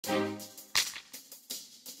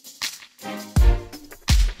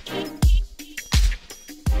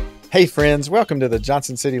Hey friends, welcome to the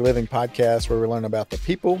Johnson City Living Podcast, where we learn about the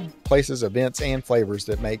people, places, events, and flavors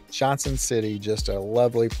that make Johnson City just a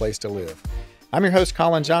lovely place to live. I'm your host,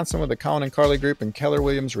 Colin Johnson, with the Colin and Carly Group and Keller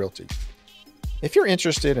Williams Realty. If you're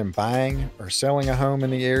interested in buying or selling a home in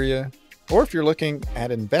the area, or if you're looking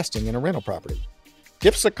at investing in a rental property,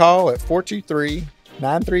 give us a call at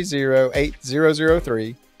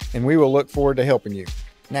 423-930-8003, and we will look forward to helping you.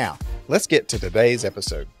 Now, let's get to today's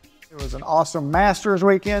episode. It was an awesome Masters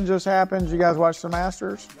weekend just happened. Did you guys watch the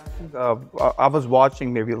Masters? I was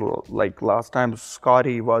watching maybe like last time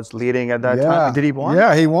Scotty was leading at that time. Did he win?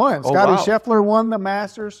 Yeah, he won. Oh, Scotty wow. Scheffler won the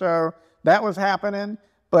Masters, so that was happening.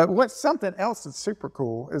 But what's something else that's super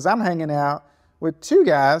cool is I'm hanging out with two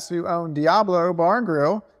guys who own Diablo Bar and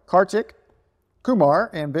Grill, Kartik Kumar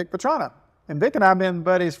and Vatarana. And Vic and I have been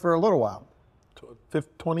buddies for a little while.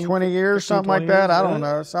 20 years, 15, something 20 like that. years, I don't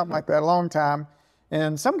know, something like that, a long time.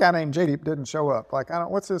 And some guy named JD didn't show up. Like,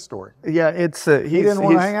 what's his story? Yeah, it's he didn't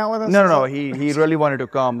want to hang out with us? No, he really wanted to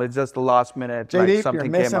come. It's just the last minute. JD, like, something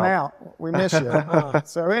you're missing came out. We miss you.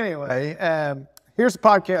 So anyway, here's the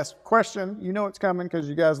podcast question. You know it's coming because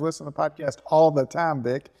you guys listen to the podcast all the time,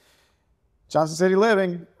 Vic. Johnson City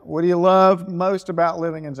Living. What do you love most about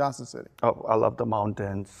living in Johnson City? Oh, I love the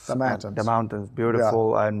mountains. The mountains. The mountains,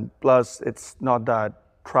 beautiful, and plus it's not that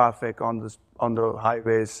traffic on the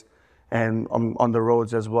highways. And on the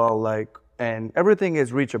roads as well, and everything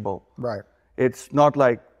is reachable. Right. It's not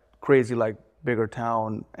like crazy like bigger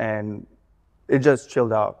town, and it just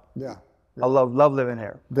chilled out. Yeah. I love living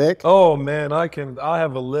here. Vic? Oh man, I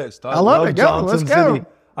have a list. I love it. Go. Let's go. City.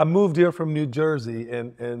 I moved here from New Jersey,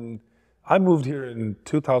 and I moved here in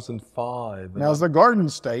 2005. Now it's the Garden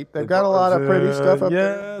State. They've got a lot of pretty stuff up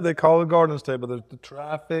there. Yeah, they call it Garden State, but the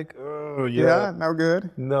traffic. Oh yeah. Yeah, no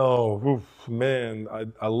good. No, oof, man.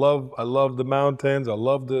 I love the mountains. I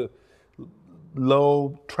love the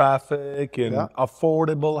low traffic and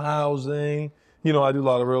affordable housing. You know, I do a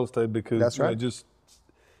lot of real estate because that's right.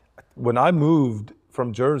 When I moved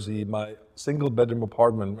from Jersey, my single bedroom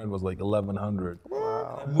apartment rent was like $1,100.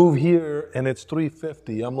 Wow. I move here and it's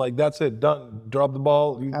 $350. I'm like, that's it, done. Drop the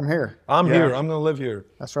ball. I'm here. I'm here. I'm gonna live here.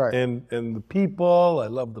 That's right. And the people, I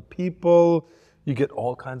love the people. You get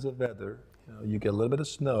all kinds of weather. You know, you get a little bit of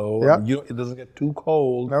snow. Yep. It doesn't get too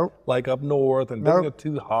cold like up north, and it doesn't get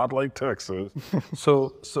too hot like Texas.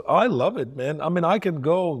 so I love it, man. I mean, I can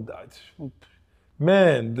go,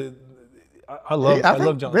 man. I love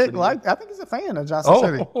Johnson City. I think he's a fan of Johnson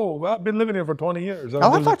City. Oh, I've been living here for 20 years.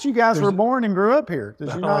 I thought you guys were born and grew up here. Did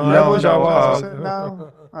you not? No.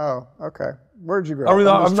 No. Oh, okay. Where'd you grow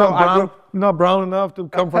up? I'm not brown enough to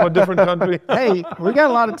come from a different country. Hey, we got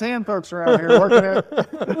a lot of tan folks around here working at.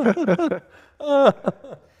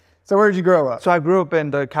 So where'd you grow up? So I grew up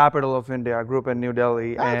in the capital of India. I grew up in New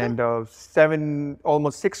Delhi, and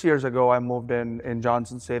almost 6 years ago, I moved in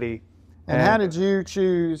Johnson City. And how did you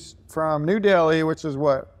choose from New Delhi, which is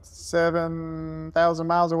what, 7,000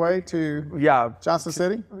 miles away, to Johnson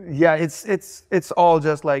City? Yeah, it's all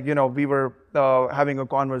just like, we were having a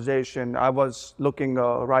conversation. I was looking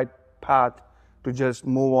a right path to just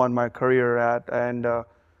move on my career at, and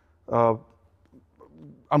I'm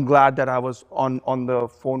glad that I was on the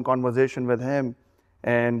phone conversation with him,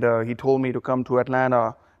 and he told me to come to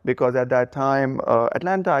Atlanta. Because at that time,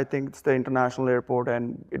 Atlanta, I think it's the international airport,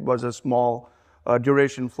 and it was a small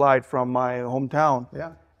duration flight from my hometown.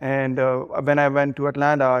 Yeah. And when I went to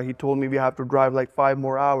Atlanta, he told me we have to drive like 5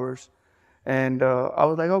 more hours. And I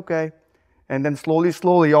was like, okay. And then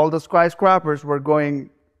slowly, all the skyscrapers were going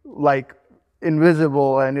like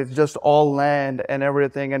invisible, and it's just all land and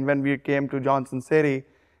everything. And when we came to Johnson City,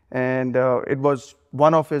 and it was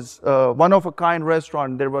one of a kind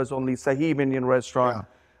restaurant. There was only Sahib Indian Restaurant. Yeah.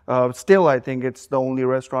 Still, I think it's the only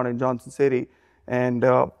restaurant in Johnson City. And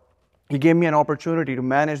he gave me an opportunity to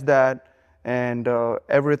manage that, and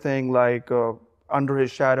everything under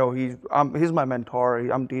his shadow. He's my mentor.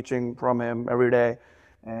 I'm teaching from him every day.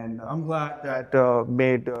 And I'm glad that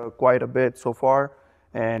made quite a bit so far,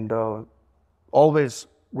 and always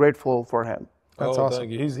grateful for him. That's awesome.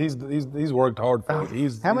 Thank you. He's worked hard for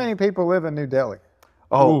it. How many people live in New Delhi?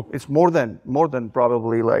 Oh, it's more than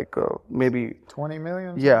probably maybe 20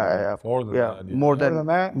 million. Yeah, more than that. Yeah. More than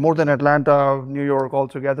that. More than Atlanta, New York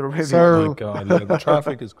altogether. Maybe. So, oh my God, yeah, the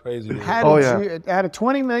traffic is crazy. Out of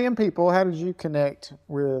 20 million people, how did you connect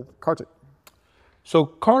with Kartik? So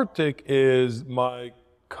Kartik is my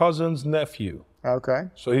cousin's nephew. Okay.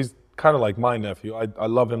 So he's kind of like my nephew. I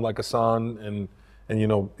love him like a son,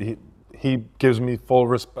 and he gives me full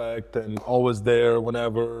respect and always there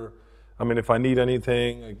whenever. I mean, if I need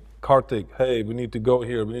anything, like Kartik, hey, we need to go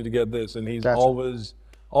here, we need to get this, and he's Gotcha.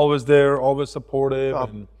 always there, always supportive,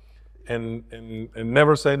 and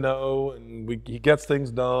never say no, and he gets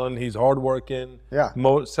things done. He's hardworking, Yeah.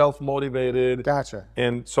 self-motivated. Gotcha.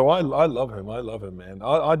 And so I love him. I love him, man.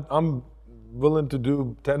 I'm willing to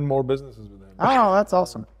do 10 more businesses with him. Oh, that's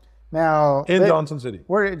awesome. Now, In Johnson City.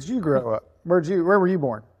 where did you grow up? Where were you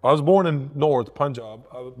born? I was born in North Punjab,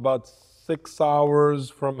 about 6 hours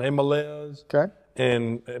from Himalayas, Okay.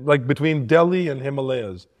 and like between Delhi and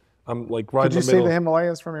Himalayas. I'm like right Did in you the see middle. the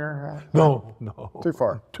Himalayas from your? No. Too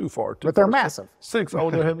far. Too far. But they're massive. 6. Oh,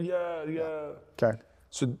 they're heavy. Yeah. Okay.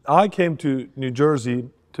 So I came to New Jersey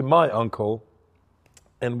to my uncle,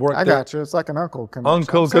 and worked. I there. got you. It's like an uncle connection.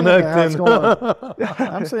 Uncle I'm seeing how it's connecting. going.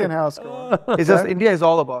 I'm seeing how it's going. It's just India is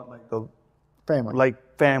all about like the Family.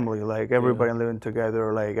 family, like everybody living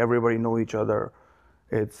together, like everybody know each other.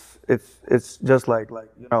 It's just like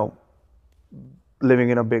living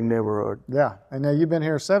in a big neighborhood. Yeah. And now you've been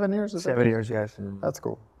here 7 years? Is that 7 years, yes. That's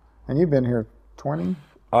cool. And you've been here 20?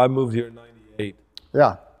 I moved here in '98.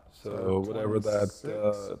 Yeah. So whatever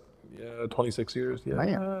that, 26 years. Yeah,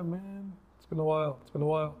 man, it's been a while.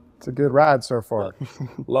 It's a good ride so far.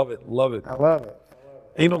 Love it. I love it.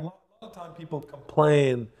 And, a lot of time people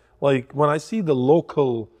complain, like when I see the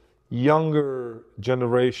local younger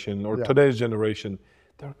generation or today's generation,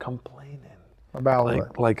 they're complaining About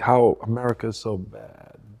what? like how America's so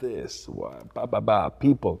bad.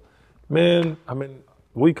 People, man. I mean,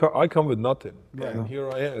 I come with nothing, and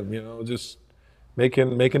here I am. Just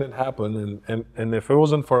making it happen. And if it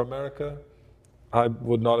wasn't for America, I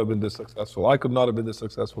would not have been this successful. I could not have been this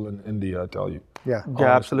successful in India, I tell you. Yeah.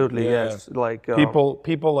 Yeah, absolutely, yes. Like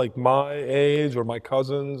People like my age or my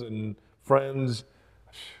cousins and friends,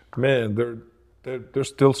 man, they're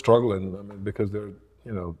still struggling. I mean, because they're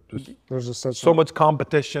just There's just such so much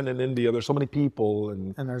competition in India. There's so many people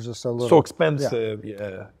and there's just so little. so expensive.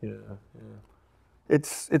 Yeah.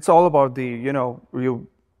 it's all about the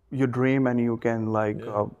you dream and you can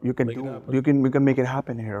you can make it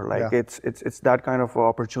happen here. Like it's that kind of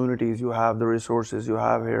opportunities you have, the resources you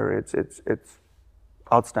have here. It's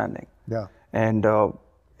outstanding. Yeah. And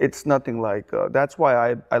it's nothing like that's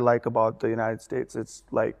why I like about the United States. It's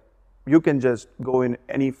like you can just go in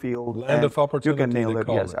any field. Land of opportunity. You can nail they it.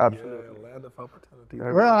 call Yes, it. absolutely. Yeah, land of opportunity.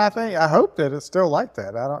 Well, I hope that it's still like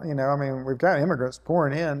that. I mean, we've got immigrants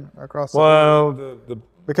pouring in across the Well, border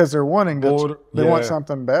because they're wanting they want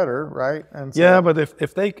something better, right? And so, but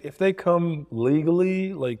if they come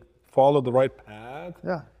legally, like follow the right path,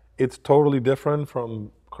 it's totally different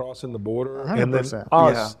from crossing the border 100%. and then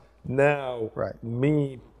us now,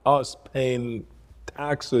 us paying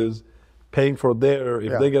taxes, paying for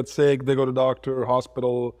if they get sick, they go to doctor,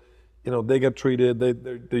 hospital, they get treated.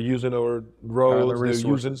 They're using our roads, they're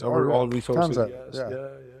using all resources.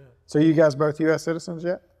 So you guys both U.S. citizens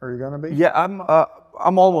yet? Or are you going to be? Yeah,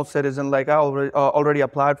 I'm almost citizen. Like I already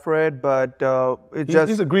applied for it, but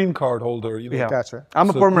he's a green card holder. Yeah. Gotcha. I'm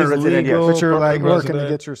a permanent resident. legal, Yes. But you're like permanent working to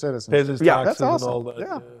resident, get your citizenship. pays his Yeah, taxes that's awesome. and all that.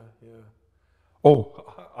 Yeah. Oh,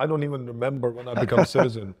 I don't even remember when I became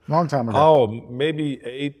citizen. Long time ago. Oh, maybe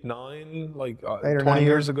 8, 9, like 8 or 20 9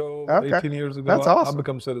 years ago, Okay. 18 years ago. That's awesome. I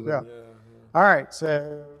become citizen. Yeah. Yeah. All right.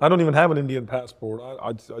 So I don't even have an Indian passport.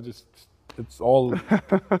 I just, it's all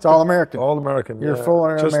it's all American. all American. You're yeah. full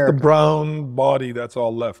Just American. the brown body that's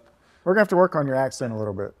all left. We're going to have to work on your accent a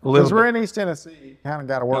little bit. little Because we're bit. in East Tennessee. Kind of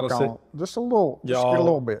got to work Gotta on just a little. Just Y'all. a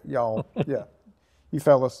little bit. Y'all. Yeah. You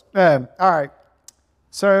fellas. All right.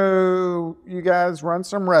 So you guys run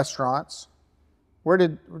some restaurants. Where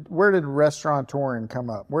did restaurateuring come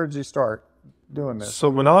up? Where did you start doing this? So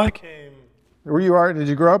when I came, Did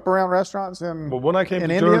you grow up around restaurants in well, when I came in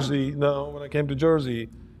to India? Jersey, when I came to Jersey,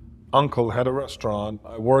 Uncle had a restaurant.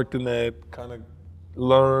 I worked in it, kind of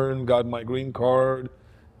learned, got my green card,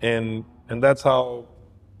 and that's how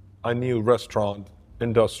I knew restaurant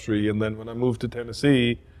industry. And then when I moved to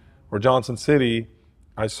Tennessee or Johnson City,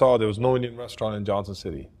 I saw there was no Indian restaurant in Johnson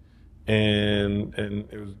City, and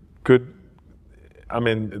it was good. I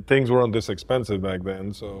mean, things weren't this expensive back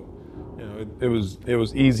then, so it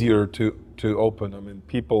was easier to open. I mean,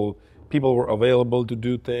 people were available to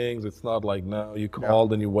do things. It's not like now you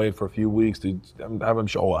called and you wait for a few weeks to have them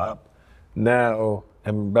show up. Now,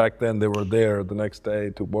 and back then they were there the next day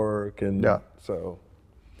to work, and so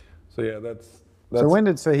that's So when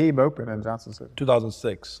did Sahib open in Johnson City?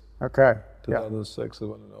 2006. Okay. 2006 is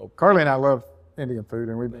when it opened. Carly and I love Indian food,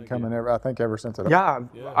 and we've been coming ever since it opened.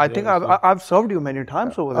 Yeah, I think I've served you many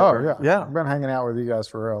times over there. Oh, yeah. Yeah. I've been hanging out with you guys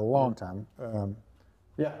for a long time. It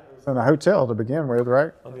was in a hotel to begin with,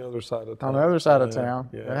 right? On the other side of town. On the other side of town.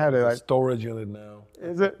 Yeah. It had Storage unit now.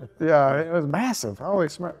 Is it? Yeah, it was massive. Holy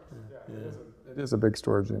smoke. Yeah, it is a big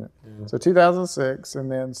storage unit. So 2006,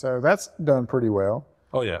 and then so that's done pretty well.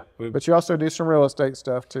 Oh yeah. But you also do some real estate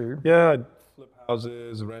stuff too. Yeah, I flip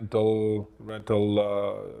houses, rental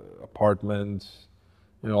apartments,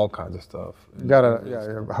 all kinds of stuff. You got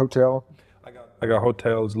a hotel. I got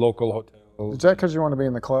hotels, local hotels. Is that because you want to be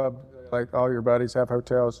in the club? Like all your buddies have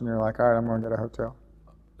hotels, and you're like, all right, I'm going to get a hotel.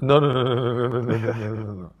 No.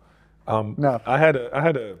 No. I had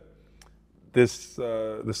this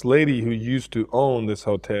lady who used to own this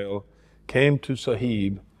hotel came to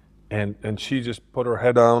Sahib, and she just put her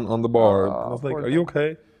head down on the bar. I was like, "Are you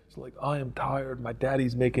okay?" She's like, "I am tired. My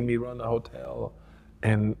daddy's making me run a hotel,"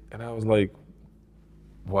 and I was like,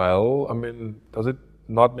 "Well, I mean, does it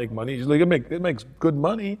not make money?" She's like, "It makes good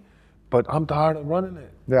money, but I'm tired of running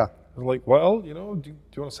it." Yeah. I was like, "Well, do you want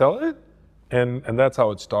to sell it?" And that's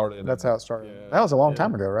how it started. That's how it started. Yeah. That was a long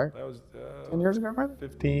time ago, right? That was 10 years ago, right?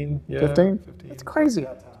 15. Yeah, 15? That's crazy.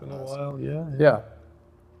 It's been a while. Yeah. Yeah.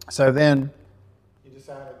 So then you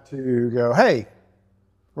decided to go, hey,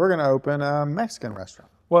 we're going to open a Mexican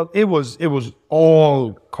restaurant. Well, it was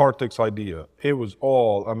all Kartik's idea. It was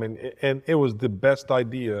all. I mean, and it was the best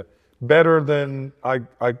idea. Better than I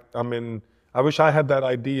mean, I wish I had that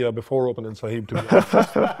idea before opening Sahib, to be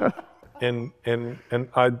honest. And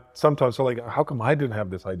I sometimes feel like, how come I didn't have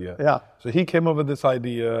this idea? Yeah. So he came up with this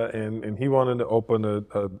idea, and he wanted to open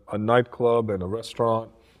a nightclub and a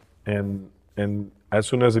restaurant, and as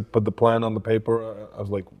soon as he put the plan on the paper, I was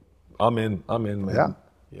like, I'm in, man.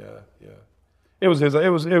 Yeah.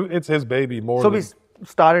 It's his baby more. So than, we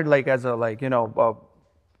started like as a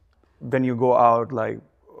when you go out, like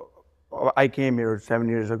I came here 7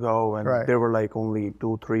 years ago, and Right. there were like only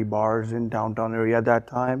 2-3 bars in downtown area at that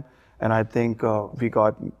time. And I think we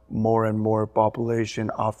got more and more population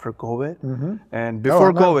after COVID. Mm-hmm. And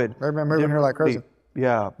before COVID, they've been moving here like crazy.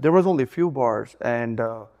 Yeah, there was only a few bars, and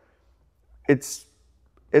it's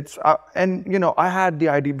and I had the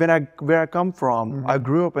idea where I come from. Mm-hmm. I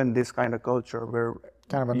grew up in this kind of culture where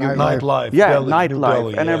Kind of a nightlife. yeah, Delhi, New nightlife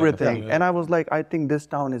Delhi, and yeah, everything. yeah. And I was like, I think this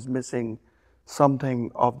town is missing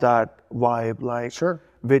something of that vibe, like Sure.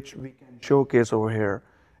 which we can showcase over here.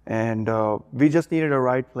 And we just needed a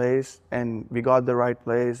right place, and we got the right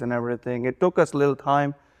place and everything. It took us a little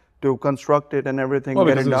time to construct it and everything. well,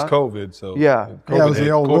 get because it it was done. COVID, so Yeah. Yeah, it was the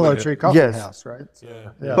old Willow Tree Coffee Yes. House, right? So,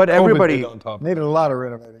 Yeah. But COVID everybody- hit on top of needed a lot of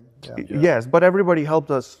renovating. Yeah. Yes, but everybody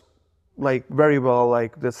helped us like very well,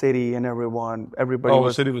 like the city and everyone. Everybody the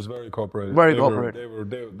was city was very cooperative. Very They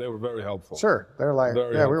cooperative. They were very helpful. Sure. They're like,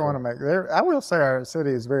 Very we helpful. want to make, I will say our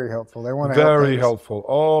city is very helpful. They want to Very help helpful.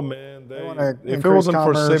 Oh man, They want to if it increase wasn't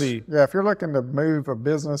commerce. for city, Yeah, if you're looking to move a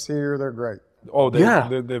business here, they're great.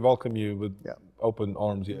 they welcome you with open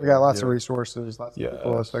arms. Yeah, We got lots of resources, lots of Yes.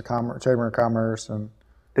 people. It's the Chamber of Commerce, and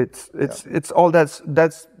it's all that's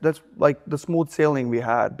like the smooth sailing we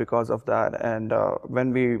had because of that. And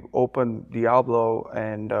when we opened Diablo,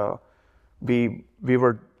 and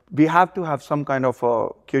we have to have some kind of a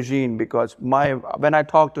cuisine, because when I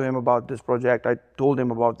talked to him about this project, I told him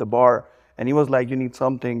about the bar, and he was like, you need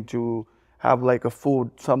something to have like a food,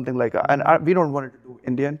 something like, we don't want it to do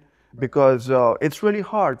Indian, because it's really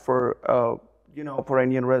hard for for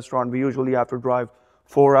Indian restaurant. We usually have to drive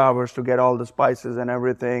 4 hours to get all the spices and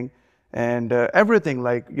everything. And everything,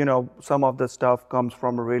 like, some of the stuff comes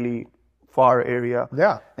from a really far area.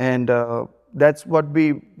 Yeah. And that's what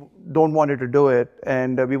we don't wanted to do it.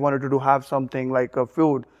 And we wanted to have something like a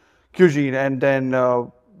food cuisine. And then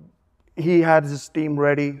he had his team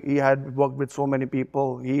ready. He had worked with so many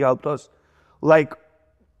people. He helped us, like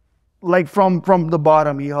from the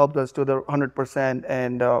bottom, he helped us to the 100%.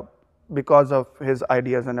 And because of his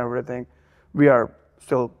ideas and everything, we are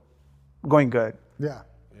still going good. yeah.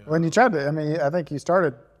 When you tried to, I think you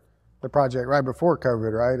started the project right before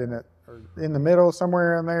COVID, right? And or in the middle,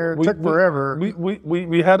 somewhere in there, it took forever.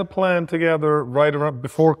 We had a plan together right around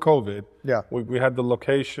before COVID. Yeah. We had the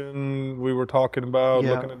location we were talking about,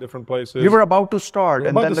 Yeah. looking at different places. We were about to start,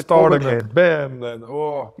 and then the COVID hit. and then bam, then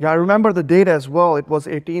Yeah, I remember the date as well. It was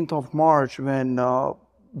 18th of March when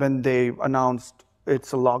they announced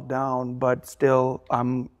it's a lockdown, but still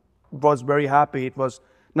was very happy. It was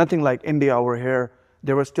nothing like India over here.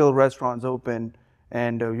 There were still restaurants open,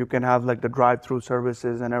 and you can have like the drive-through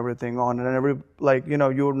services and everything on, and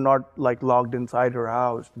you're not like locked inside your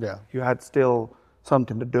house. Yeah. You had still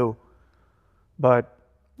something to do. But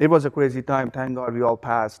it was a crazy time. Thank God we all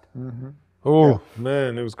passed.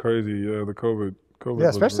 Man, it was crazy. Yeah, the COVID. Yeah,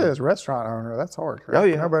 especially as a restaurant owner, that's hard. Right? Oh,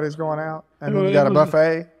 yeah. Nobody's going out, and You know, you got a it was-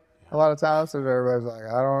 buffet. a lot of times, so everybody's like,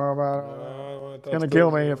 I don't know about it. It's gonna kill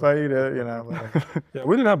me if I eat it, you know. Yeah,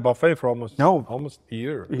 we didn't have buffet for almost a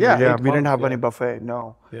year. Yeah, we didn't have any buffet.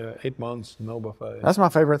 No. Yeah, 8 months, no buffet. That's my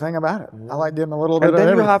favorite thing about it. I like getting a little bit And of then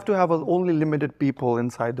you everything. have to have only limited people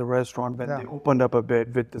inside the restaurant when they opened up a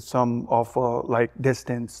bit with some of like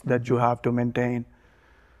distance that you have to maintain.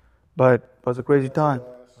 But it was a crazy time.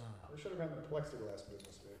 We should have been in the plexiglass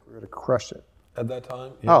business, Vic. We would have crushed it. At that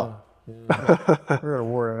time? Oh. We would have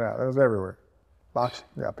worn it out. It was everywhere.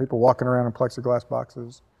 People walking around in plexiglass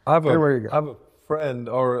boxes. Everywhere you go. I have a friend,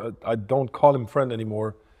 or I don't call him friend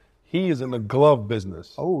anymore. He is in the glove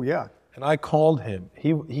business. Oh, yeah. And I called him.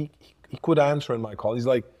 He quit answering my call. He's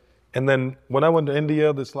like, and then when I went to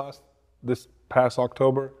India this past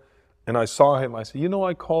October, and I saw him, I said, you know,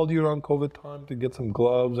 I called you around COVID time to get some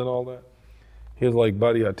gloves and all that. He was like,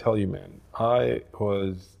 buddy, I tell you, man, I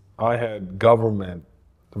had government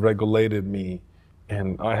regulated me,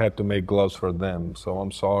 and I had to make gloves for them. So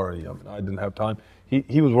I'm sorry. I mean, I didn't have time.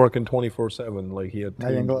 He was working 24/7. Like he had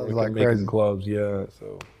Making gloves like making crazy. gloves. Yeah.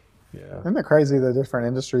 So yeah. Isn't it crazy the different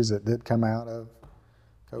industries that did come out of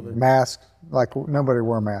COVID? Masks, like nobody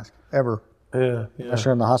wore a mask ever. Yeah. Unless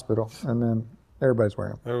you're in the hospital, and then everybody's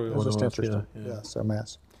wearing them. Everyone It was just was, interesting. yeah. So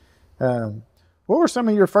masks. What were some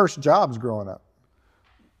of your first jobs growing up?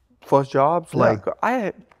 First jobs, Yeah.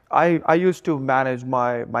 like I used to manage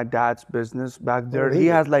my dad's business back there. did He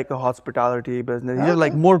you? has like a hospitality business. He's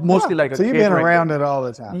like mostly like a So you've been catering. around it all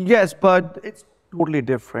the time. Yes, but it's totally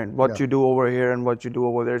different. What Yeah. you do over here and what you do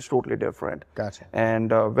over there is totally different. Gotcha.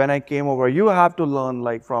 And when I came over, you have to learn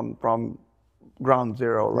like from ground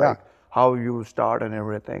zero, like how you start and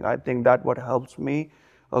everything. I think that what helps me,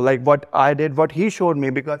 like what I did, what he showed me,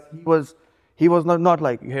 because he was not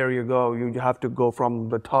like, here you go, you have to go from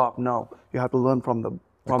the top. No, you have to learn from the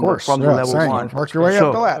level same. one. Work your way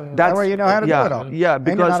up the ladder. That way you know how to do it all. Yeah, And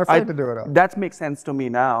you're because not afraid to do it all. that makes sense to me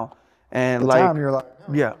now. And At the like, time you're like,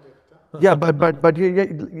 yeah, but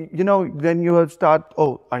you know, when you start,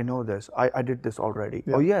 oh, I know this, I did this already.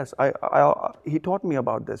 Oh yes, he taught me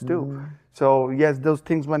about this too. Mm-hmm. So yes, those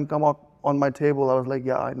things when come up on my table, I was like,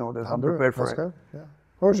 yeah, I know this, I'm prepared for Let's it. go. Yeah.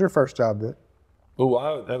 What was your first job, Vic? Oh,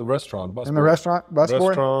 I at a restaurant. In the restaurant, busboy?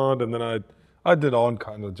 Restaurant, and then I did all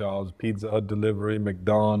kinds of jobs: Pizza Hut delivery,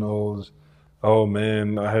 McDonald's. Oh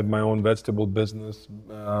man, I had my own vegetable business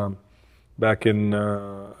back in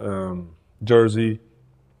Jersey.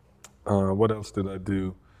 What else did I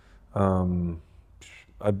do?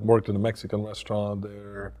 I worked in a Mexican restaurant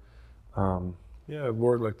there. Yeah, I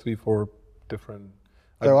worked like 3-4 different.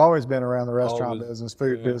 So always been around the restaurant Always, business,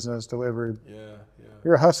 food yeah. business, delivery. Yeah.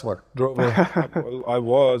 You're a hustler. Drove. I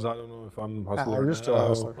was. I don't know if I'm a hustler. You're still a now.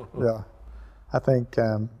 hustler. Yeah. I think,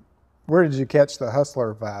 where did you catch the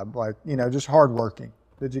hustler vibe? Like, you know, just hardworking.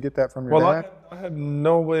 Did you get that from your Well, dad? I had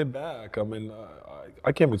no way back. I mean,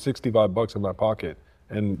 I came with $65 in my pocket,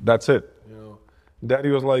 and that's it. You know, Daddy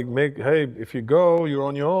was like, "Hey, if you go, you're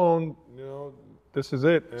on your own. You know, this is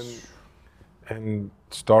it." And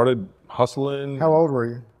started hustling. How old were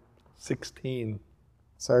you? 16.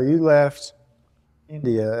 So you left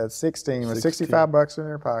India at 16 with 16. $65 in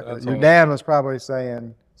your pocket. That's Your all. dad was probably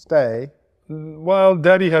saying, stay. Well,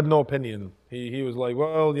 Daddy had no opinion. He was like,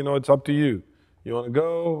 "Well, you know, it's up to you. You want to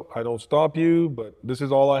go? I don't stop you, but this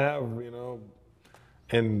is all I have. You know,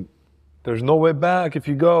 and there's no way back if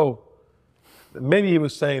you go." Maybe he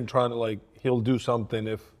was saying, trying to like, he'll do something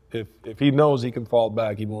if he knows he can fall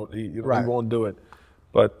back, he won't. He won't do it.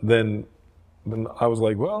 But then I was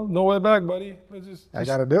like, "Well, no way back, buddy. I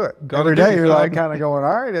got to do it." gotta Every do day it. you're like kind of going,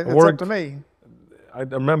 all right, it's up Worked. to me. I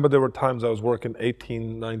remember there were times I was working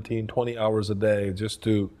 18, 19, 20 hours a day just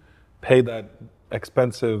to pay that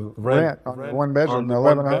expensive rent On the one bedroom, on the the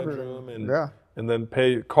one 1100. bedroom, Yeah. and then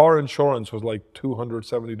pay car insurance was like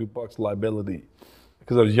 $272 liability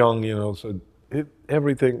because I was young, you know. So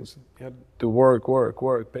everything you had to work,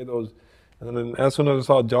 pay those, and then as soon as I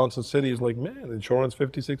saw Johnson City, it's like, man, insurance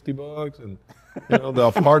 $50-$60, and you know the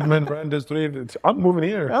apartment rent is $3. I'm moving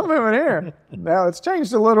here. I'm moving here. Now it's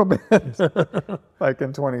changed a little bit, like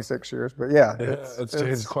in 26 years, but yeah, It's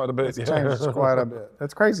changed quite a bit. It's changed quite a bit.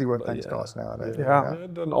 It's crazy what things cost nowadays.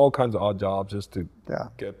 I've done all kinds of odd jobs just to Yeah.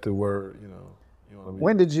 get to where, you know what I mean?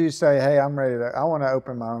 When did you say, hey, I want to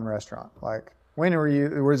open my own restaurant? Like, when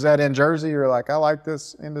was that in Jersey? You're like, I like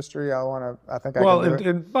this industry. I think I Well, can do it.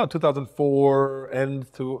 in about 2004 and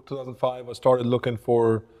to 2005, I started looking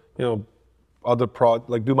for, you know, other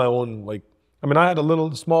like do my own, like, I mean, I had a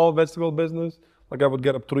little small vegetable business. Like I would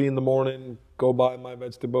get up 3 a.m, go buy my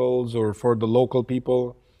vegetables or for the local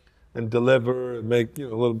people and deliver and make, you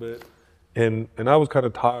know, a little bit. And I was kind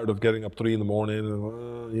of tired of getting up 3 a.m.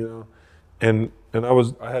 and, you know, and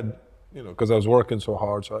I had, you know, because I was working so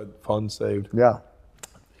hard, so I had funds saved. Yeah.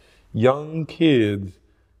 Young kids,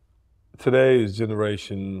 today's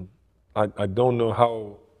generation, I don't know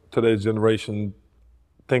how today's generation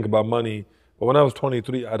think about money, but when I was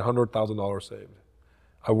 23, I had $100,000 saved.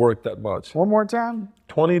 I worked that much. One more time.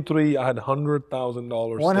 23, I had $100,000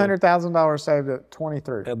 $100,000 saved at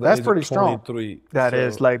 23. at the That's age pretty of strong. 23. That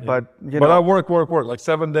is like, yeah. but you But know, I work, like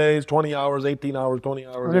 7 days, 20 hours, 18 hours, 20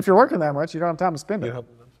 hours. And if you're working that much, you don't have time to spend it. You have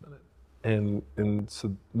to spend it. And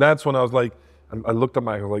so that's when I was like, I looked at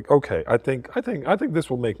my, I was like, okay, I think this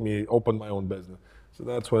will make me open my own business. So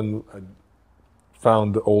that's when I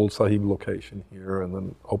found the old Sahib location here and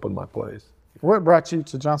then opened my place. What brought you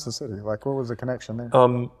to Johnson City? Like, what was the connection there?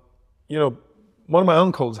 You know, one of my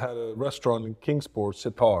uncles had a restaurant in Kingsport,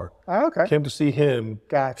 Sitar. Oh, okay. Came to see him,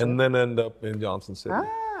 Gotcha. and then end up in Johnson City.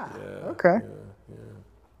 Ah, Yeah, okay. yeah.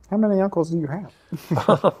 How many uncles do you have?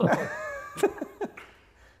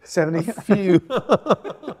 70? A few.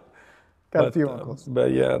 Got a few uncles.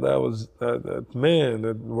 But yeah, that was, man,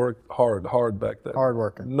 it worked hard back then. Hard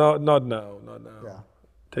working. Not now. Yeah.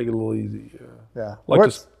 Take it a little easy. Yeah. Yeah.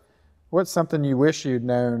 Like What's something you wish you'd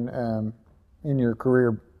known in your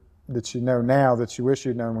career that you know now that you wish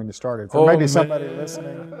you'd known when you started? For maybe somebody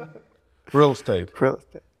listening. Real estate. real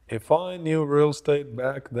estate. If I knew real estate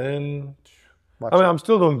back then, Watch I mean, out. I'm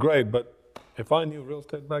still doing great, but if I knew real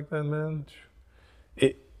estate back then, man,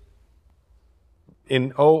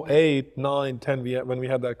 in 08, 9, 10, when we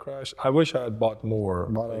had that crash, I wish I had bought more.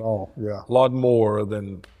 Not at all. Yeah. A lot more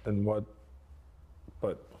than what,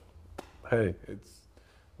 but hey, it's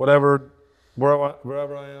whatever,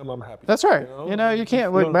 wherever I am, I'm happy. That's right. You know, you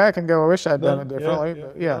can't look back and go, I wish I'd done it Yeah, differently. yeah,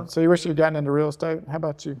 But yeah. So you wish you'd gotten into real estate? How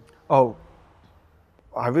about you? Oh,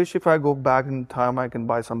 I wish if I go back in time, I can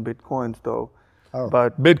buy some Bitcoins though. Oh.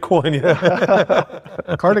 But Bitcoin,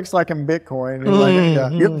 yeah. Kartik's like in Bitcoin. He's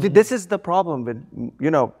like, yeah. this is the problem with,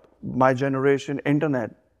 you know, my generation,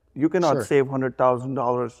 internet. You cannot Sure. save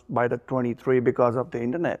 $100,000 by the 23 because of the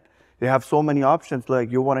internet. You have so many options,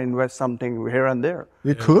 like you want to invest something here and there.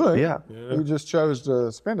 You could. Yeah. You just chose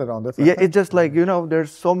to spend it on different Yeah, things. it's just like, you know,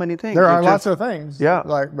 there's so many things. There are It lots just- of things. Yeah.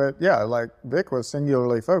 But like Vic was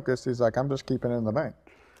singularly focused. He's like, I'm just keeping it in the bank.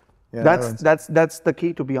 You know, and- That's the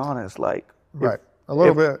key, to be honest. Like, right. A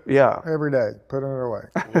little bit. yeah. Every day, putting it away.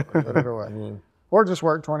 Put it away. Or just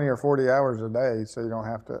work 20 or 40 hours a day so you don't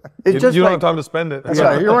have to. It's just you don't like, have time to spend it. That's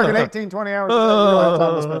right. You're working 18, 20 hours a day. You don't have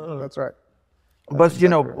time to spend it. That's right. but you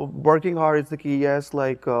know, working hard is the key. Yes,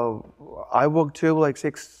 like I work too, like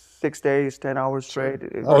six days, 10 hours straight.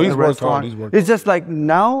 Oh, in he's a worked restaurant. hard, he's worked It's just like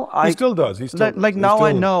now He still does. He still like he now I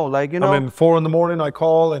still- know, like, you know. I mean, 4 a.m, I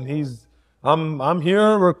call and I'm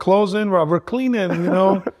here. We're closing. We're cleaning. You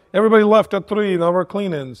know, everybody left at 3. Now we're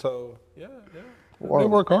cleaning. So yeah. They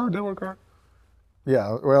work hard.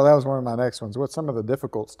 Yeah. Well, that was one of my next ones. What's some of the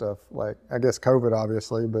difficult stuff? Like, I guess COVID,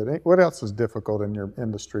 obviously, but what else is difficult in your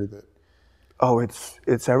industry that? Oh,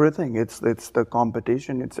 it's everything. It's the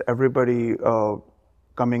competition. It's everybody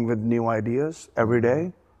coming with new ideas every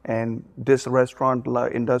day. And this restaurant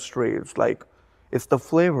industry, it's like, it's the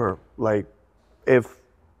flavor. Like,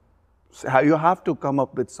 you have to come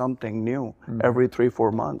up with something new every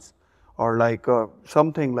 3-4 months, or like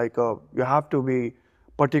something like you have to be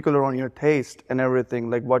particular on your taste and everything,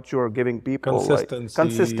 like what you're giving people. Consistency. Like,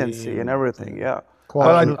 consistency and everything. Yeah.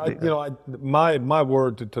 Quality. But my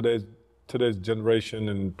word to today's generation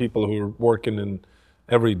and people who are working in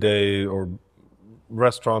every day or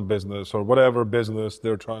restaurant business or whatever business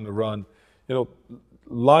they're trying to run, you know,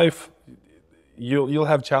 life, you'll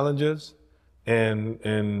have challenges,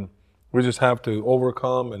 and we just have to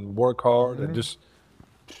overcome and work hard and just,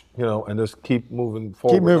 you know, and just keep moving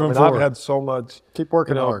forward. Keep moving I mean, forward. I've had so much. Keep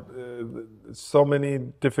working you know, hard. So many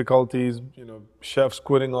difficulties, you know, chefs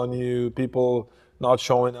quitting on you, people not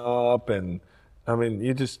showing up, and I mean,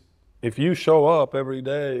 if you show up every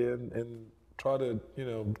day and try to, you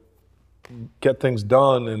know, get things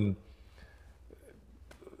done, and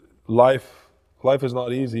life is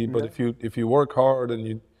not easy, but if you work hard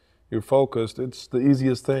and you're focused, it's the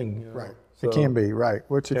easiest thing. You know? Right. It can be, right.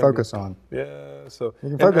 What you focus on. Yeah, so You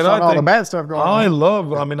can focus on all the bad stuff going I on.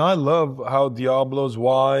 love how Diablo's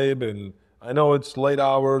vibe, and I know it's late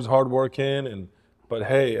hours, hard working, but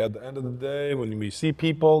hey, at the end of the day, when we see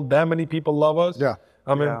people, that many people love us. Yeah.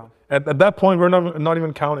 I mean, at that point, we're not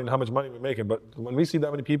even counting how much money we're making, but when we see that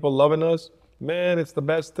many people loving us, man, it's the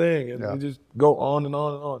best thing, and we just go on and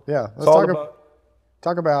on and on. Yeah. It's all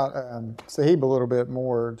Talk about Sahib a little bit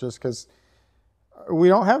more, just because we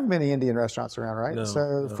don't have many Indian restaurants around, right? No,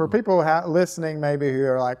 So for people listening maybe who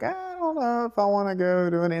are like, I don't know if I want to go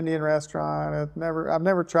to an Indian restaurant. I've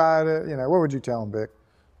never tried it. You know, what would you tell them, Vic?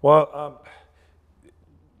 Well,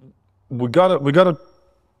 we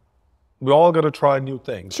all gotta try new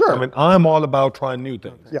things. Sure. I mean, I'm all about trying new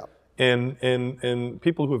things. Yeah. And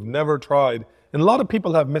people who have never tried, and a lot of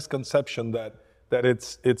people have misconception that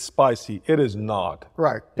it's spicy. It is not.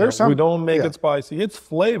 Right. We don't make it spicy. It's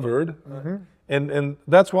flavored. And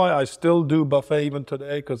that's why I still do buffet even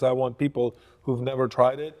today, because I want people who've never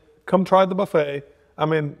tried it, come try the buffet. I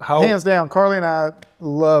mean, hands down, Carly and I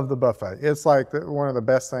love the buffet. It's like one of the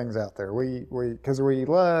best things out there. Because we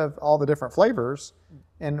love all the different flavors.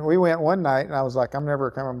 And we went one night, and I was like, I'm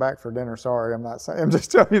never coming back for dinner. Sorry, I'm not saying. I'm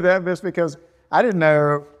just telling you that just because I didn't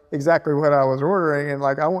know exactly what I was ordering, and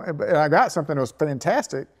I got something that was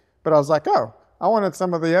fantastic. But I was like, oh, I wanted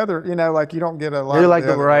some of the other. You know, like you don't get a lot. You of like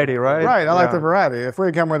the variety, right? Right. I like the variety. If we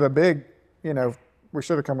had come with a big, we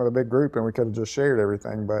should have come with a big group, and we could have just shared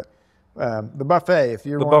everything. But the buffet, if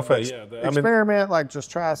you want to experiment,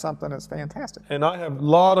 just try something that's fantastic. And I have a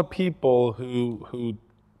lot of people who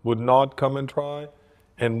would not come and try,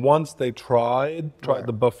 and once they tried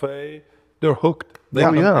the buffet, they're hooked. They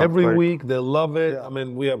come every week. They love it. Yeah. I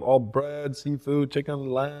mean, we have all bread, seafood,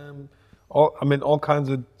 chicken, lamb, all kinds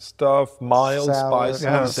of stuff, mild, spicy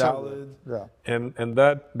salads. Yeah. And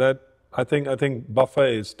that I think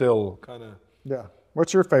buffet is still kind of. Yeah.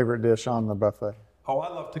 What's your favorite dish on the buffet? Oh, I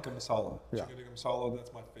love tikka masala. Yeah. Chicken tikka masala,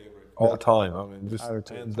 that's my favorite all the time. I mean, just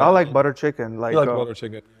I like butter chicken. I like butter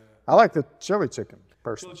chicken. I like the chili chicken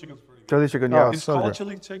personally. Chili chicken's pretty good. Chili chicken, yeah. It's called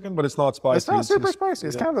chili chicken, but it's not spicy. It's not super spicy.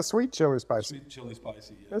 It's kind of a sweet chili spicy. Sweet chili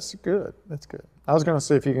spicy, yeah. That's good. That's good. I was going to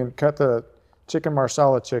see if you can cut the chicken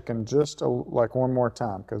marsala chicken just one more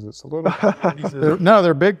time, because it's a little.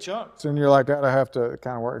 They're big chunks, and you're like, gotta have to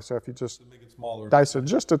kind of work. So if you just make it smaller, dice it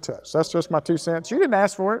just a touch. That's just my 2 cents. You didn't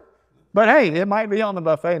ask for it, but hey, it might be on the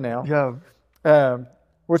buffet now. Yeah.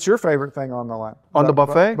 What's your favorite thing on the line? On the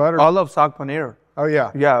buffet? Butter. I love saag paneer. Oh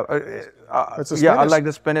yeah. Yeah. I like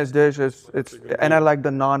the spinach dish. And I like the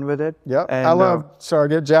naan with it. Yep. And I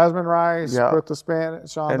get jasmine rice, put the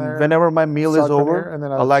spinach on there. And whenever my meal is over, and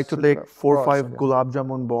then I like to take 4 or 5 gulab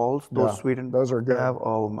jamun balls. Those sweetened. Those are good.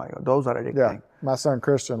 Oh my God, those are addicting. Yeah. My son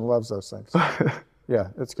Christian loves those things. Yeah,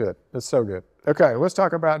 it's good. It's so good. Okay, let's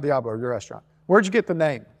talk about Diablo, your restaurant. Where'd you get the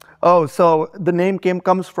name? Oh, so the name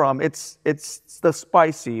comes from it's the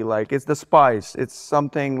spicy, it's the spice. It's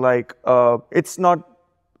something it's not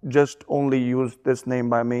just only used this name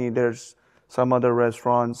by me. There's some other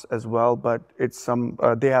restaurants as well, but it's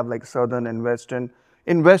they have Southern and Western.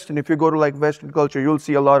 In Western, if you go to Western culture, you'll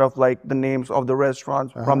see a lot of the names of the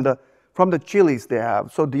restaurants from the chilies they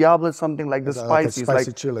have. So Diablo is something like the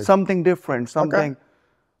spicy, chili. Something different, something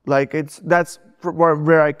that's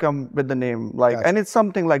where I come with the name, and it's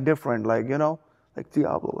something different,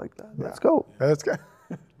 Diablo, like that. Yeah. Let's go. Let's go.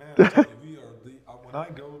 Man, I tell you, when I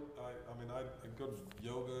go, I go to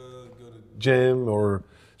yoga, go to gym or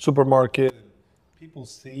supermarket, and people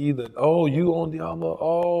see that, oh, you own Diablo.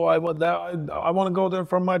 Oh, I want that. I want to go there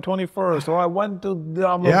for my 21st. So I went to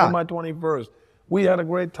Diablo for my 21st. We had a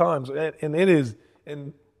great time. So,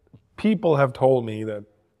 and people have told me that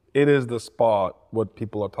it is the spot, what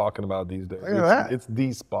people are talking about these days. Look at that. It's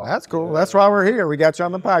the spot. That's cool. Yeah. That's why we're here. We got you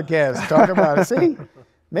on the podcast. Talk about it. See,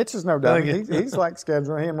 Mitch is no dummy. He's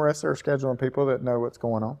scheduling. Him and the rest are scheduling people that know what's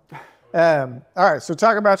going on. All right, so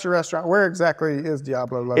talk about your restaurant. Where exactly is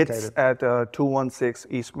Diablo located? It's at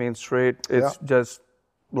 216 East Main Street. It's just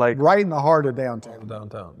right in the heart of downtown.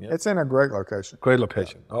 Downtown, yeah. It's in a great location. Great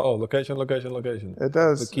location. Oh, location. It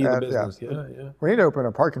does. The key to business. Yeah. We need to open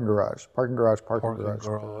a parking garage. Parking garage.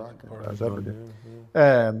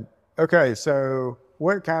 Okay, so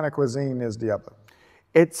what kind of cuisine is Diablo?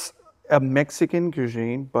 It's a Mexican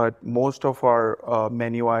cuisine, but most of our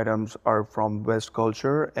menu items are from West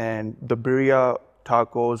culture, and the birria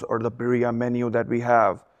tacos or the birria menu that we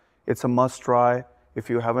have, it's a must try. If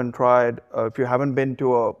you haven't tried, if you haven't been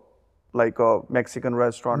to a Mexican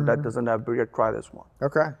restaurant that doesn't have birria, try this one.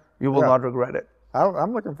 Okay. You will not regret it.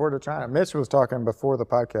 I'm looking forward to trying it. Mitch was talking before the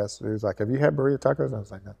podcast. He was like, have you had birria tacos? And I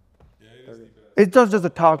was like, no. It's just the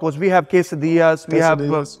tacos. We have quesadillas, we have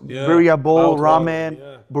birria bowl,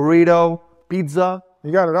 ramen, burrito, pizza.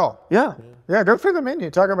 You got it all. Yeah. Yeah, go through the menu.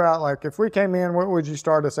 Talk about if we came in, what would you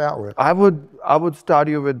start us out with? I would start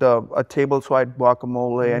you with a table side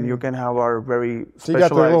guacamole, and you can have our very specialized. So you got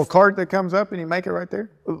the little cart that comes up and you make it right there?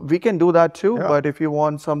 We can do that too, but if you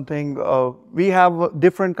want something, we have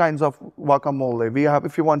different kinds of guacamole.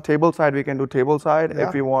 If you want table side, we can do table side.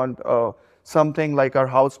 If you want something like our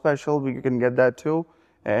house special, we can get that too.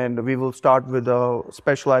 And we will start with a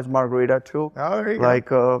specialized margarita too. Oh, there you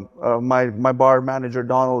go. Like my bar manager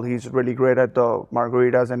Donald, he's really great at the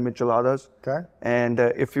margaritas and micheladas. Okay. And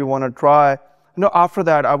if you want to try, after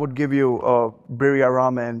that I would give you birria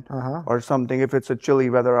ramen or something if it's a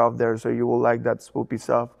chilly weather out there, so you will like that swoopy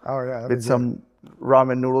stuff. Oh yeah. With some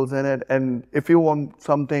ramen noodles in it. And if you want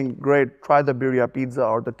something great, try the birria pizza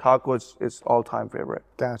or the tacos is all-time favorite.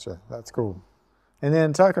 Gotcha. That's cool. And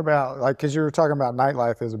then talk about, like, because you were talking about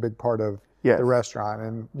nightlife is a big part of the restaurant,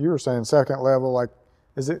 and you were saying second level, like,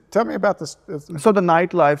 tell me about this. So the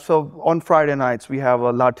nightlife, so on Friday nights, we have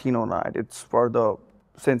a Latino night. It's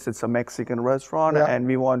since it's a Mexican restaurant, and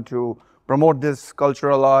we want to promote this culture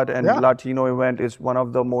a lot, and Latino event is one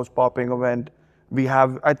of the most popping event we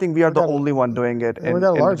have. I think we are the only one doing it in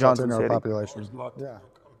Johnson City. Population.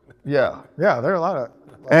 Yeah, there are a lot of,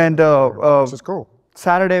 and which is cool.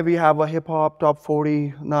 Saturday we have a hip hop top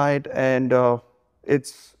 40 night, and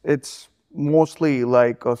it's mostly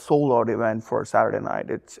like a sold out event for Saturday night.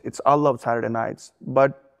 I love Saturday nights,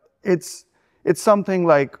 but it's something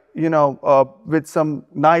like with some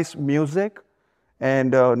nice music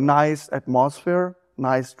and nice atmosphere,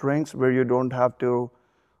 nice drinks where you don't have to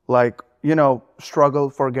struggle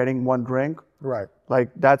for getting one drink. Right. Like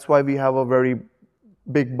that's why we have a very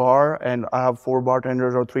big bar, and I have 4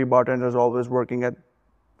 bartenders or 3 bartenders always working at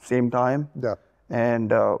same time. Yeah.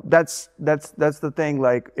 And that's the thing.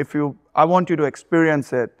 Like I want you to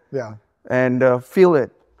experience it. Yeah. And feel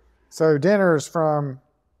it. So dinners from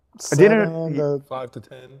 7 to 5 to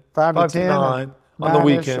 10. 5 to 10 9 on the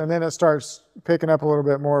weekend. And then it starts picking up a little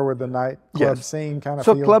bit more with the night club scene kind of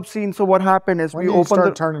So feel. club scene. So what happened is when we do you opened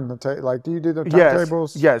start turning the do you do the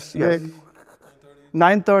turntables? Yes. Big?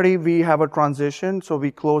 9:30 we have a transition, so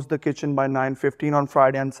we close the kitchen by 9:15 on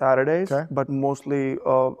Friday and Saturdays. Okay. But mostly,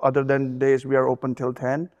 other than days, we are open till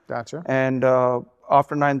 10. Gotcha. And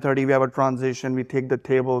after 9:30 we have a transition. We take the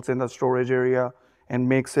tables in the storage area and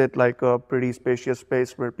makes it like a pretty spacious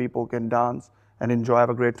space where people can dance and enjoy, have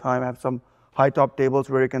a great time. Have some high top tables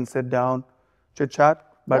where you can sit down, chit chat.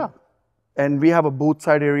 And we have a booth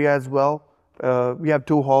side area as well. We have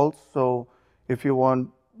 2 halls, so if you want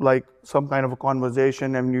like some kind of a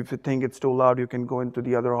conversation, and if you think it's too loud, you can go into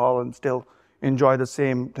the other hall and still enjoy the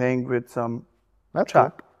same thing with some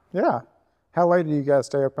chat. Cool. Yeah. How late do you guys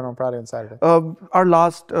stay open on Friday and Saturday? Our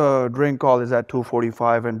last drink call is at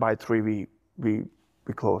 2:45, and by 3 we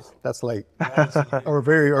close. That's late. Or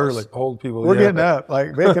very early. Old people. We're getting up.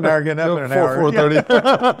 Like Vic and I are getting up in an hour.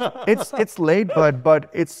 4:30. It's late, but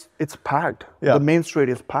it's packed. Yeah. The main street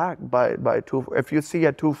is packed by 2. If you see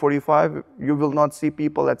at 2:45, you will not see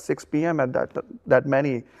people at 6 p.m. at that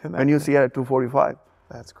many when you see at 2:45.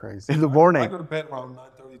 That's crazy. In the morning. I go to bed around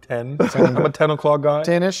 9:30, 10. I'm a 10 o'clock guy.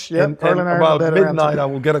 10-ish, yeah. And about midnight, I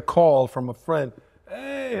will get a call from a friend.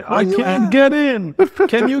 Hey, I can't get in.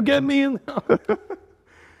 Can you get me in?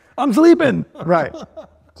 I'm sleeping. Right.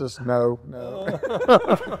 Just no.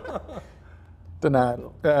 Denied.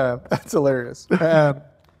 That's hilarious.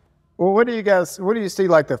 Well, what do you see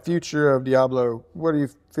like the future of Diablo? What do you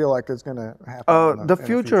feel like is going to happen? The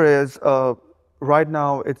future is, right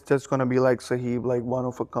now, it's just going to be like Sahib, like one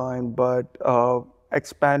of a kind, but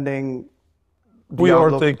expanding.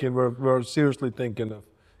 Diablo. We're seriously thinking of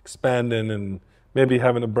expanding and maybe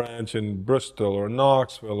having a branch in Bristol or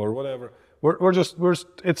Knoxville or whatever.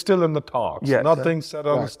 It's still in the talks. Yes. Nothing's set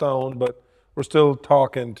on stone, but we're still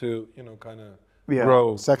talking to, kind of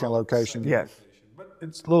grow. Second location. Yes. But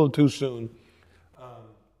it's a little too soon.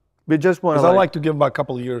 We just want to. I like to give them a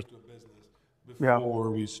couple of years to the business before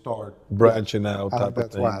we start branching out type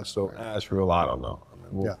of thing. Wise. So Asheville, I don't know.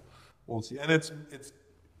 We'll see. And it's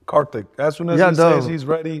Kartik. As soon as he says he's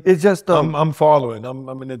ready, it's just I'm following. I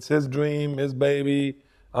mean, it's his dream, his baby.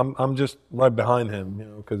 I'm just right behind him,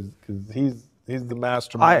 because he's the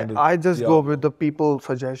mastermind. I just go with the people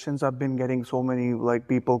suggestions. I've been getting so many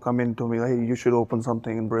people come in to me, hey, you should open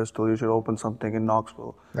something in Bristol, you should open something in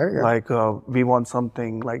Knoxville. There you go. We want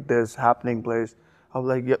something like this happening place. I was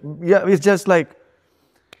like, yeah, it's just like,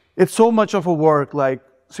 it's so much of a work,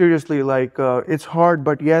 seriously, it's hard,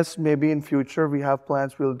 but yes, maybe in future we have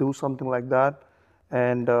plans, we'll do something like that.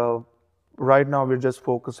 And right now we're just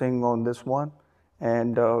focusing on this one.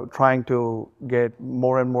 And trying to get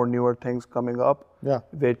more and more newer things coming up,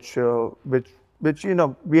 which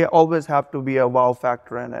we always have to be a wow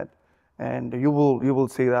factor in it, and you will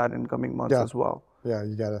see that in coming months as well. Yeah,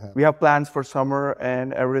 you gotta have. We have plans for summer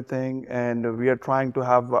and everything, and we are trying to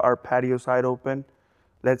have our patio side open.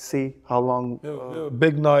 Let's see how long.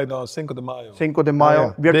 Big night on Cinco de Mayo. Cinco de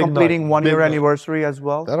Mayo. We are completing 1 year anniversary as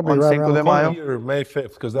well. That'll be on right Cinco de Mayo. May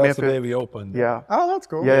 5th, because that's the day we opened. Yeah. Oh, that's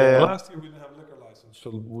cool. Yeah. Last year we didn't have liquor license, So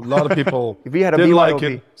a lot of people We had a didn't like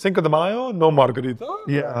BYOB. it. Cinco de Mayo, no margarita.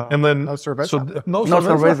 Yeah. And then No cerveza. no No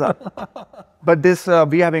cerveza. cerveza. But this,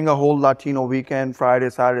 we having a whole Latino weekend, Friday,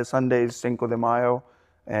 Saturday, Sunday is Cinco de Mayo.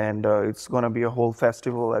 And it's going to be a whole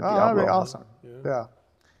festival at Oh, Diablo. that'd be awesome. Yeah.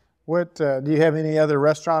 What do you have any other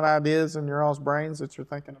restaurant ideas in your all's brains that you're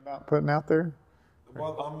thinking about putting out there?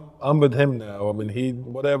 Well, I'm with him now. I mean,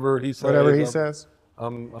 whatever he says. Whatever he says.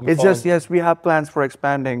 I'm It's just, following. yes, we have plans for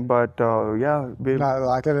expanding, but yeah, we, Not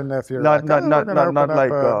like it, and if you're not, like, not, oh, not, we're gonna not, not open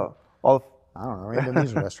like up, all. I don't know,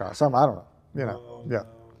 Indonesian restaurant, something, I don't know. You know, yeah.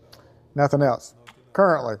 Nothing else.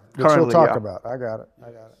 Currently, that you'll Currently, talk yeah. about. I got it.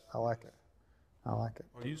 I like it. I like it.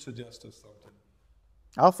 Or you suggested something.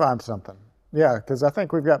 I'll find something. Yeah, because I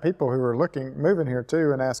think we've got people who are moving here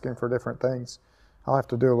too, and asking for different things. I'll have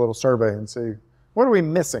to do a little survey and see what are we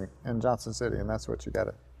missing in Johnson City, and that's what you got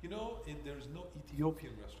to. You know, there's no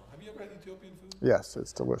Ethiopian restaurant. Have you ever had Ethiopian food? Yes,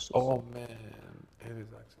 it's delicious. Oh man, it is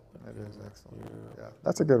excellent. It is excellent. Yeah,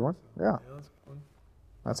 that's a good one. Yeah, Yeah, that's fun.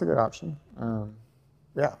 that's a good option.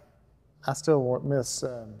 Yeah, I still miss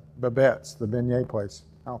Babette's, the beignet place.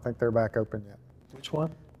 I don't think they're back open yet. Which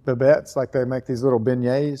one? Babette's, like they make these little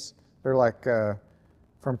beignets. They're like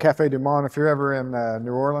from Cafe Du Monde. If you're ever in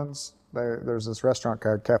New Orleans, there's this restaurant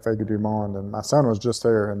called Cafe Du Monde, and my son was just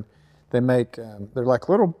there, and they make, they're like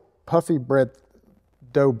little puffy bread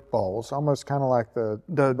dough balls, almost kind of like but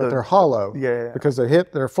they're hollow. Yeah. Because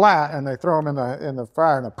they're flat, and they throw them in the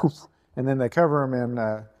fryer, and poof, and then they cover them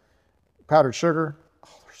in powdered sugar. Oh,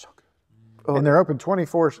 they're so good. And they're open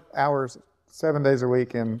 24 hours, 7 days a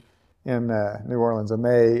week in New Orleans, and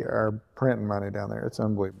they are printing money down there. It's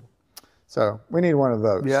unbelievable. So we need one of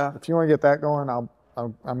those. Yeah. If you want to get that going,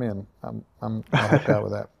 I'm in. I'll help out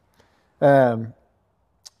with that.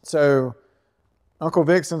 So Uncle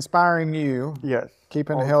Vic's inspiring you, Yes.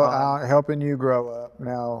 keeping all the time. helping you grow up.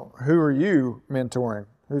 Now, who are you mentoring?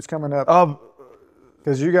 Who's coming up?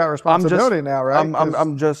 Because you got responsibility now, right?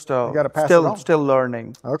 I'm just gotta pass it on. still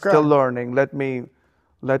learning. Okay. Still learning. Let me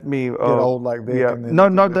get old like Vic. Yeah. And then, No,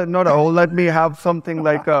 not old. Let me have something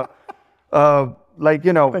like like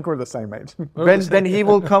you know, I think we're the same age. when he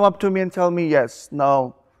will come up to me and tell me, yes,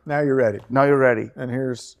 now Now you're ready. you're ready. And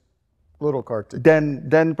here's little Kartik.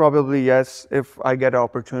 Then probably yes. If I get an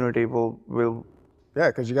opportunity, we'll Yeah,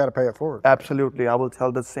 because you got to pay it forward. absolutely. I will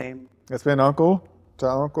tell the same. It's been uncle to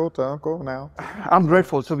uncle to uncle now. I'm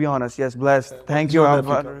grateful, to be honest. Yes, blessed. Thank you. I'm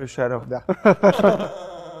under your shadow.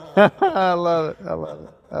 I love it. I love it.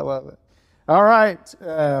 I love it. All right.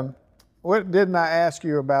 What didn't I ask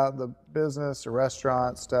you about the business or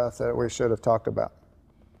restaurant stuff that we should have talked about?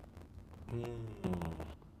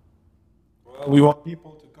 Well, we want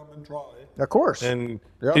people to come and try. Of course. And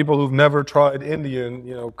Yep. people who've never tried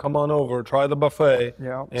Indian, come on over, try the buffet.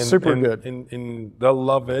 Yeah. And, Super and- good. And they'll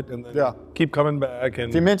love it, and then Yeah. keep coming back. And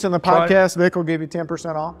If you mention the try podcast, Vic will give you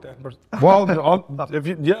 10% off. 10%. Well,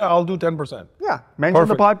 I'll do 10%. Yeah. Mention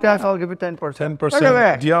Perfect. the podcast. I'll give you 10%. 10%. Look at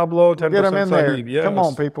that. Diablo, 10% Get them in there. Sahib. Yes. Come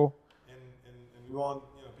on, people. And we want,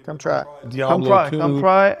 people Come to try. Diablo too. Come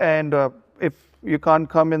try. And if you can't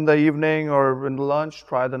come in the evening or in the lunch,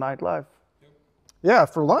 try the nightlife. Yeah,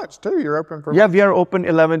 for lunch too. You're open for Yeah, we are open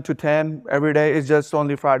 11 to 10 every day. It's just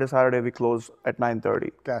only Friday, Saturday we close at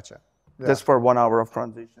 9:30. Gotcha. Yeah. Just for 1 hour of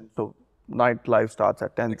transition. So nightlife starts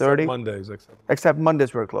at 10:30. Mondays, Except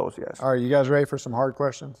Mondays we're closed, yes. All right, you guys ready for some hard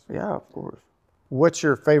questions? Yeah, of course. What's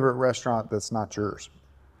your favorite restaurant that's not yours?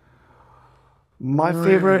 My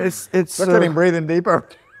favorite is Look at him breathing deeper.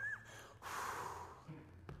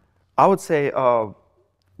 I would say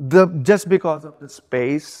just because of the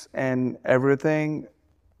space and everything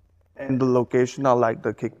and the location, I like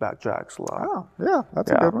the Kickback Jacks a lot. Oh, yeah, that's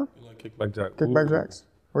a Yeah. good one. You like Kickback Jack? Kickback Ooh. Jacks.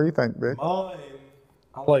 What do you think, Vic? Mine,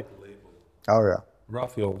 I like Label. Oh yeah.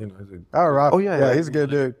 Raphael, is a Oh, Rob. Oh, yeah. he's a good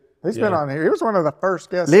dude. He's been Yeah. on here. He was one of the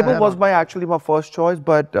first guests. I Label had was on. actually my first choice,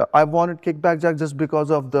 but I wanted Kickback Jack just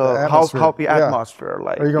because of the atmosphere. how the Yeah. atmosphere.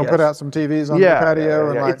 Like, Are you gonna yes. put out some TVs on the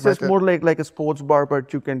patio? And like It's just make it- more like a sports bar,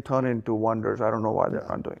 but you can turn into wonders. I don't know why they're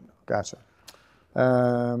not doing that. Gotcha.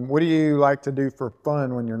 What do you like to do for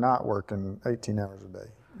fun when you're not working 18 hours a day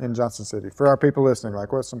in Johnson City? For our people listening,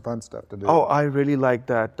 like what's some fun stuff to do? Oh, I really like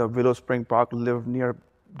that. The Willow Spring Park, live near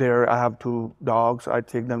there. I have 2 dogs. I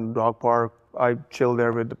take them to dog park. I chill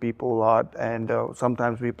there with the people a lot, and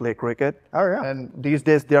sometimes we play cricket. Oh, yeah. And these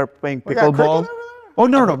days they are playing We got cricket pickleball. over there? Oh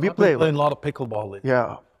no, we I've play. been playing a lot of pickleball lately.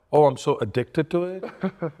 Yeah. Oh, I'm so addicted to it.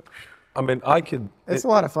 I mean, I could. It's a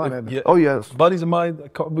lot of fun, isn't it? Yeah. Oh yes. Buddies of mine,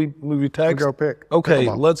 we text. go pick Okay,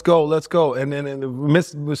 pickleball. let's go. And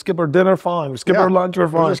then we skip our dinner, fine. We skip our lunch, we're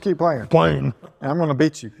We'll fine. just keep playing. Playing. And I'm going to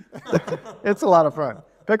beat you. It's a lot of fun.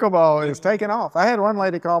 Pickleball is taking off. I had one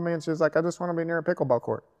lady call me and she was like, I just want to be near a pickleball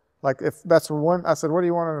court. Like if that's one, I said, what do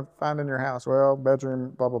you want to find in your house? Well,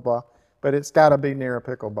 bedroom, blah, blah, blah. But it's got to be near a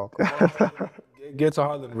pickleball court. Get to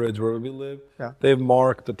Highland Ridge where we live. Yeah. They've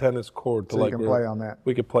marked the tennis court to So like you can play on that.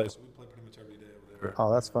 We could play. So we play pretty much every day over there.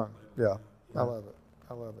 Oh, that's fun. Yeah. I love it.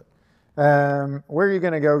 I love it. Where are you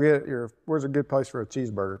going to go get where's a good place for a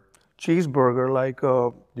cheeseburger? Cheeseburger, like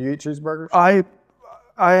Do you eat cheeseburgers?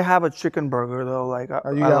 I have a chicken burger though. Like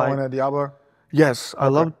Oh, you got one at Diablo? Yes, I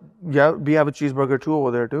love. Yeah, we have a cheeseburger too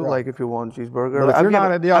over there too. Yeah. Like if you want cheeseburger, But if like, you're not at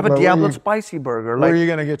I have Diablo, a where Diablo you- spicy burger. Where Like are you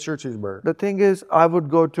going to get your cheeseburger? the thing is, I would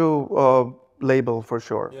go to Label for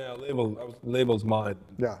sure. Yeah, Label's mine.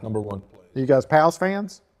 Yeah. Number one place. You guys Pals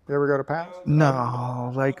fans? You ever go to Pals?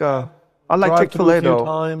 No, like I like Tried to Chick-fil-A do a few though.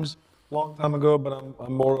 times, long time ago, but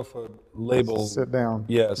I'm more of a Label. Sit down.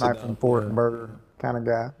 Yeah, sit Knife down. and fork burger kind of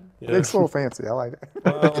guy. Yeah. It's a little fancy. I like it.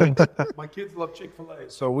 Well, my kids love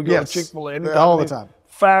Chick-fil-A, so we go Yes, to Chick-fil-A all the anytime. time.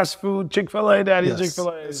 Fast food, Chick-fil-A, Daddy's Yes,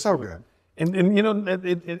 Chick-fil-A. it's so good. And you know,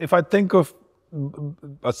 if I think of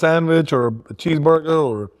a sandwich or a cheeseburger,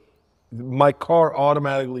 or my car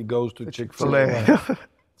automatically goes to Chick-fil-A.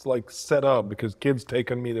 It's like set up because kids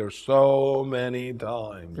taken me there so many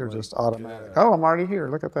times. You're Like, just automatic. Oh, I'm already here.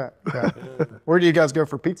 Look at that. Yeah. Where do you guys go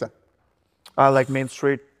for pizza? I like Main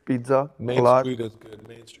Street pizza a Main lot. Street is good.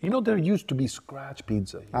 Main Street. You know, there used to be scratch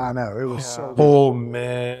pizza. I know. It was so good. Oh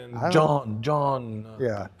man, John.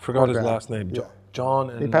 Yeah. Forgot his Okay. last name. Yeah. John.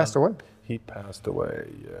 And, He passed away. He passed away.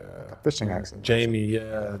 Yeah. Fishing accident. Jamie.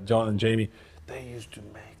 Yeah. John and Jamie. They used to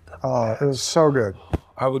make them. Oh, it was so good.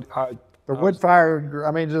 The wood fire,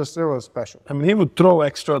 I mean, just, it was special. I mean, he would throw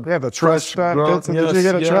extra. Yeah, the trust fresh bits. grub- Did you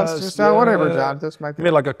get a trust? yes, Whatever, yeah. John. Just make He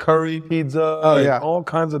made like a curry pizza. Oh, like yeah. all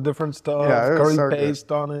kinds of different stuff. Yeah, it was curry so good.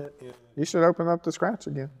 paste on it. Yeah. You should open up the scratch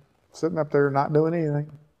again. Sitting up there not doing anything.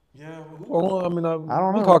 Yeah. Well, I mean, I don't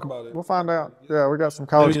know. we'll talk about it. We'll find out. Yeah, we got some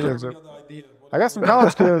college Maybe kids. you got the idea. I got some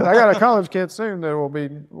college kids. I got a college kid soon that will be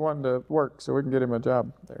wanting to work, so we can get him a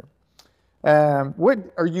job there. What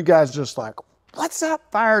are you guys just like? What's up?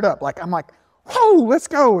 Fired up? Like I'm like, whoa, let's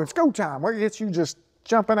go! It's go time. What gets you just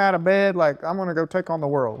jumping out of bed? Like I'm gonna go take on the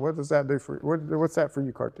world. What does that do for you? What's that for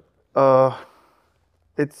you, Kartik?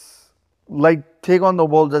 It's like take on the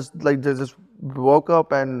world. Just woke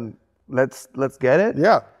up and let's get it.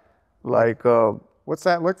 Yeah. Like What's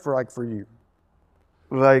that look for like for you?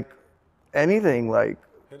 like anything like.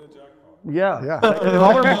 Yeah. Yeah.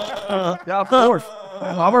 Hoverball. Yeah, of course.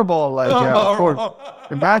 Hoverball, like yeah, of course.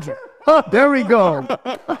 Imagine. There we go.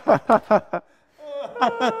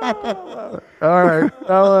 All right.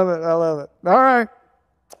 I love it. I love it. All right.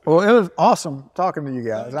 Well, it was awesome talking to you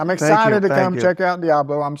guys. I'm excited to Thank come you. check out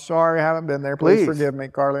Diablo. I'm sorry I haven't been there. Please Please. forgive me.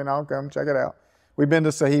 Carly and I'll come check it out. We've been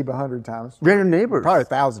to Sahib 100 times. We're your neighbors. Probably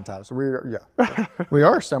 1,000 times. So we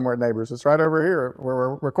are somewhere neighbors. It's right over here. Where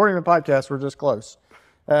we're recording the podcast. We're just close.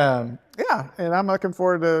 Yeah, and I'm looking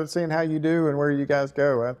forward to seeing how you do and where you guys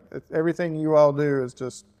go. Everything you all do is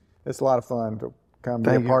just, it's a lot of fun to come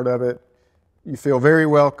be a part of it. You feel very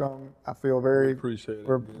welcome. I feel very, Appreciate it.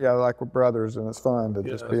 like we're brothers, and it's fun to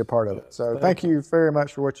just be a part of it. So thank you very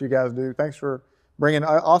much for what you guys do. Thanks for bringing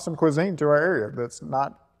awesome cuisine to our area. That's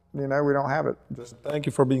not, we don't have it. Just Thank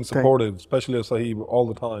you for being supportive, especially at Sahib all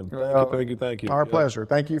the time. Thank you. our Yeah. pleasure.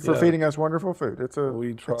 Thank you for feeding us wonderful food. It's a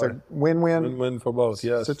win-win Win-win for both.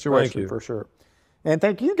 Yes. situation Thank you. for sure. And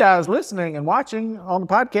thank you guys listening and watching on the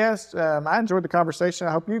podcast. I enjoyed the conversation.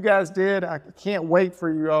 I hope you guys did. I can't wait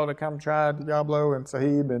for you all to come try Diablo and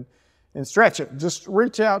Sahib and stretch it. Just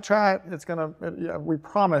reach out, try it. It's we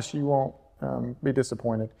promise you won't be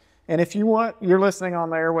disappointed. And if you want, you're listening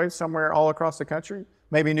on the airwaves somewhere all across the country,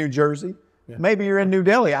 maybe New Jersey. Yeah. Maybe you're in New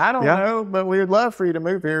Delhi. I don't know, but we would love for you to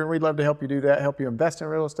move here, and we'd love to help you do that, help you invest in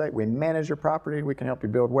real estate. We manage your property. We can help you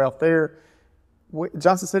build wealth there.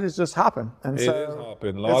 Johnson City is just hopping. And It so is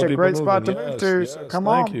hopping. it's a great spot to moving. move to. Yes, So yes. come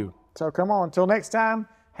on. Thank you. So come on. Until next time,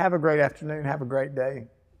 have a great afternoon. Have a great day.